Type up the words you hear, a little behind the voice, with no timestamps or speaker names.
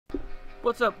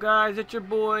What's up, guys? It's your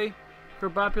boy,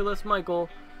 Probopulous Michael,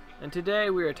 and today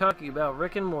we are talking about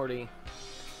Rick and Morty.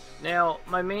 Now,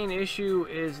 my main issue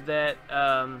is that,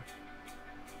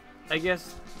 I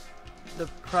guess the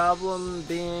problem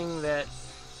being that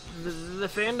the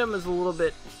fandom is a little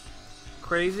bit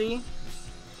crazy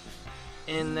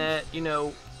in that, you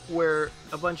know, we're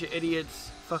a bunch of idiots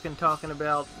fucking talking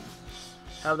about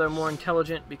how they're more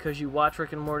intelligent because you watch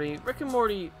Rick and Morty. Rick and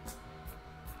Morty,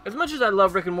 as much as I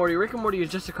love Rick and Morty is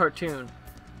just a cartoon.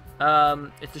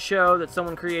 It's a show that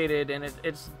someone created, and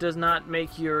it does not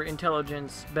make your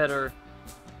intelligence better.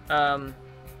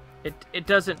 It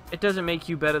doesn't make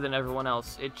you better than everyone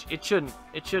else. It shouldn't,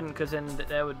 because then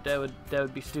that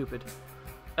would be stupid.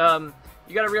 You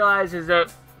gotta realize is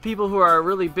that people who are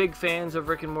really big fans of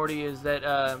Rick and Morty is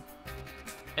that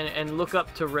and look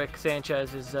up to Rick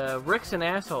Sanchez is Rick's an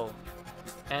asshole,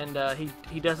 and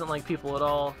he doesn't like people at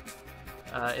all.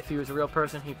 If he was a real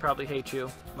person, he'd probably hate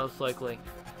you, most likely.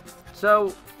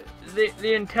 So,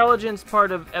 the intelligence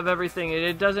part of everything,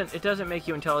 it doesn't make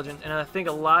you intelligent, and I think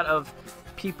a lot of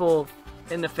people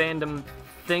in the fandom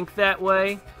think that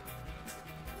way.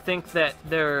 Think that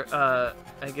they're, I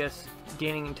guess,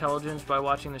 gaining intelligence by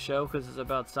watching the show because it's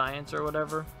about science or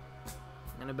whatever,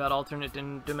 and about alternate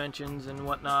dimensions and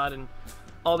whatnot, and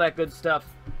all that good stuff.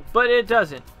 But it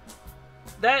doesn't.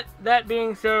 That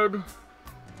being said,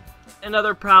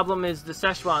 another problem is the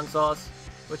Szechuan sauce,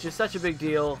 which is such a big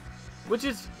deal, which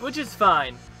is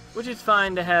fine. Which is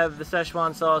fine to have the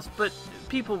Szechuan sauce, but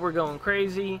people were going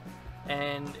crazy,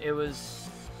 and it was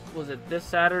it this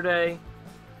Saturday,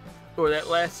 or that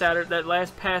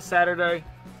last past Saturday,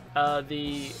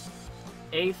 the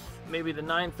 8th, maybe the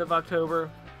 9th of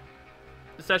October,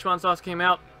 the Szechuan sauce came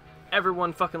out.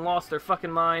 Everyone fucking lost their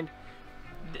fucking mind.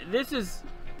 This is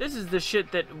the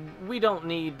shit that we don't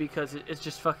need because it's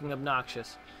just fucking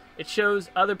obnoxious. It shows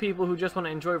other people who just want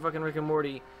to enjoy fucking Rick and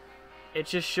Morty. It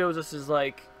just shows us as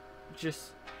like,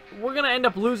 we're gonna end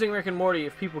up losing Rick and Morty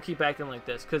if people keep acting like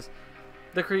this, because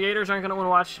the creators aren't gonna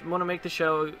want to make the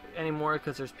show anymore,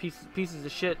 because there's pieces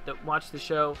of shit that watch the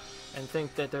show and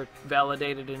think that they're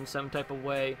validated in some type of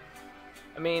way.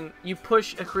 I mean, you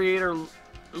push a creator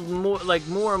more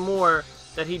and more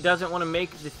that he doesn't want to make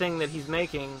the thing that he's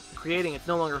creating, it's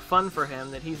no longer fun for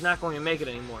him, that he's not going to make it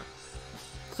anymore.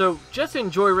 So just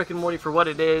enjoy Rick and Morty for what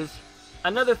it is.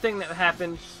 Another thing that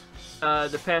happened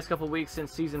the past couple weeks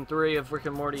since season 3 of Rick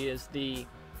and Morty is the,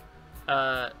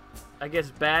 I guess,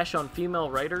 bash on female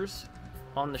writers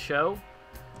on the show,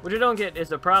 which I don't get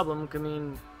is a problem. I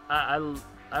mean, I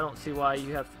don't see why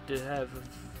you have to have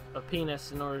a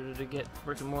penis in order to get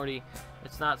Rick and Morty.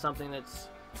 It's not something that's,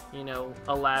 you know,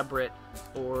 elaborate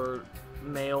or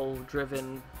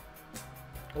male-driven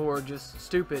or just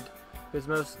stupid, because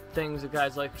most things that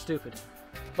guys like are stupid.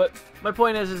 But my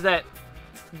point is that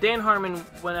Dan Harmon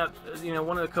went up, you know,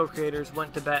 one of the co-creators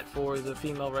went to bat for the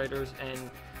female writers, and,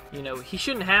 you know, he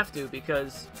shouldn't have to,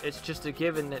 because it's just a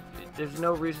given that there's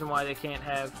no reason why they can't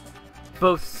have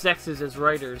both sexes as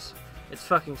writers. It's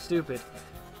fucking stupid.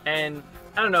 And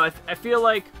I don't know, I feel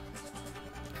like,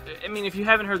 I mean, if you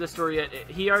haven't heard the story yet,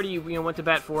 he already, you know, went to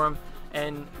bat for him,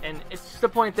 and it's just the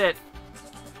point that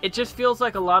it just feels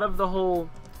like a lot of the whole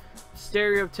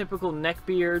stereotypical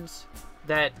neckbeards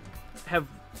that have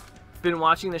been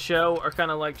watching the show are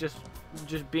kind of like just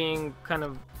being kind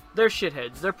of, they're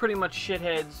shitheads. They're pretty much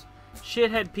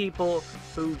shithead people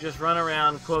who just run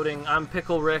around quoting, "I'm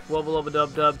Pickle Rick, wubba lubba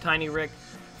dub dub, Tiny Rick,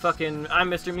 fucking, I'm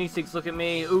Mr. Meeseeks, look at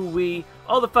me, ooh wee,"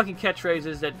 all the fucking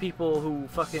catchphrases that people who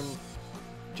fucking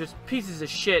just pieces of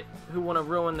shit who want to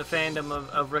ruin the fandom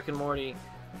of Rick and Morty.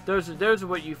 Those are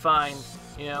what you find,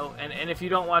 you know, and if you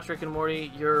don't watch Rick and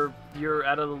Morty, you're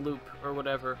out of the loop or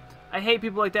whatever. I hate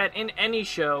people like that in any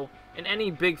show, in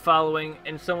any big following,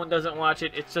 and someone doesn't watch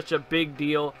it, it's such a big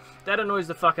deal. That annoys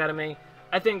the fuck out of me.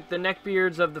 I think the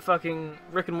neckbeards of the fucking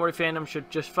Rick and Morty fandom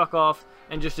should just fuck off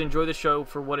and just enjoy the show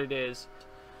for what it is.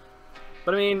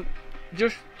 But I mean,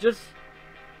 just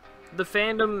the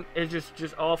fandom is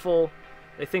just awful.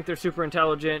 They think they're super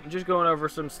intelligent. Just going over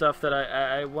some stuff that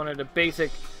I wanted to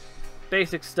basic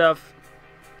stuff.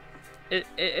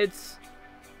 It's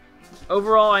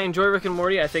overall, I enjoy Rick and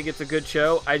Morty. I think it's a good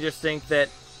show. I just think that,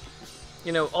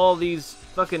 you know, all these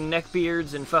fucking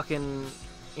neckbeards and fucking,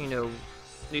 you know,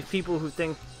 these people who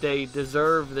think they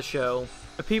deserve the show,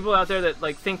 the people out there that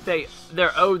like think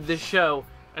they're owed this show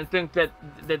and think that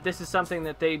this is something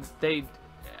that they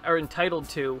are entitled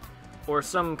to, or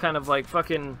some kind of like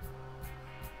fucking,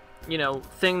 you know,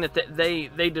 thing that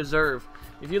they deserve.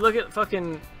 If you look at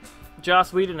fucking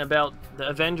Joss Whedon about the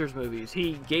Avengers movies,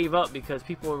 he gave up because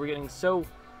people were getting so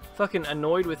fucking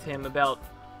annoyed with him about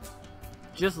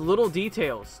just little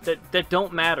details that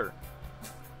don't matter.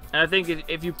 And I think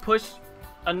if you push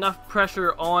enough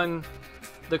pressure on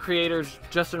the creators,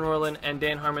 Justin Roiland and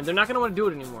Dan Harmon, they're not going to want to do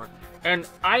it anymore. And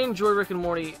I enjoy Rick and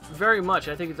Morty very much.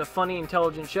 I think it's a funny,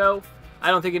 intelligent show.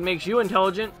 I don't think it makes you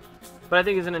intelligent, but I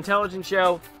think it's an intelligent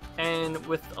show and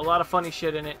with a lot of funny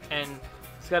shit in it, and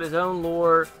it's got its own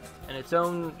lore and its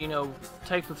own, you know,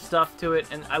 type of stuff to it,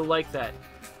 and I like that.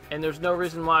 And there's no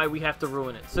reason why we have to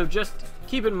ruin it. So just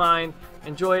keep in mind,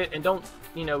 enjoy it, and don't,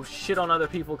 you know, shit on other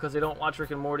people because they don't watch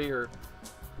Rick and Morty, or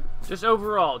just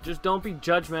overall, just don't be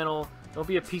judgmental. Don't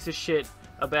be a piece of shit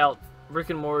about Rick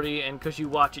and Morty, and because you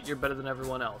watch it, you're better than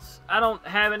everyone else. I don't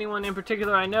have anyone in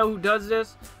particular I know who does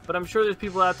this, but I'm sure there's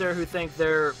people out there who think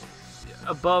they're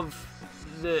above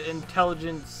the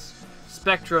intelligence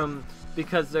spectrum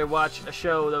because they watch a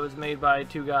show that was made by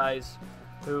two guys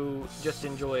who just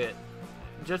enjoy it.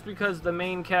 Just because the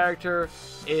main character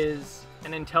is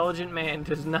an intelligent man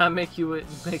does not make you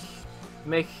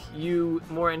make you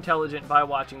more intelligent by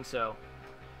watching so.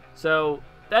 So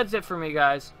that's it for me,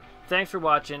 guys. Thanks for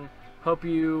watching. Hope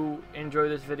you enjoy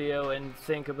this video and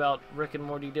think about Rick and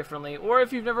Morty differently. Or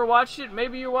if you've never watched it,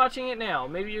 maybe you're watching it now.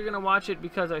 Maybe you're gonna watch it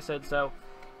because I said so.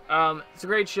 It's a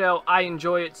great show. I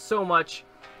enjoy it so much,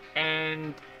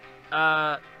 and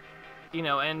you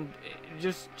know, and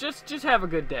just have a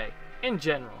good day in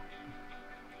general.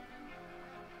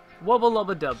 Wubba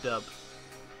lubba dub dub.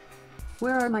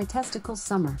 Where are my testicles,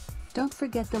 Summer? Don't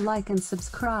forget to like and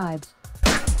subscribe.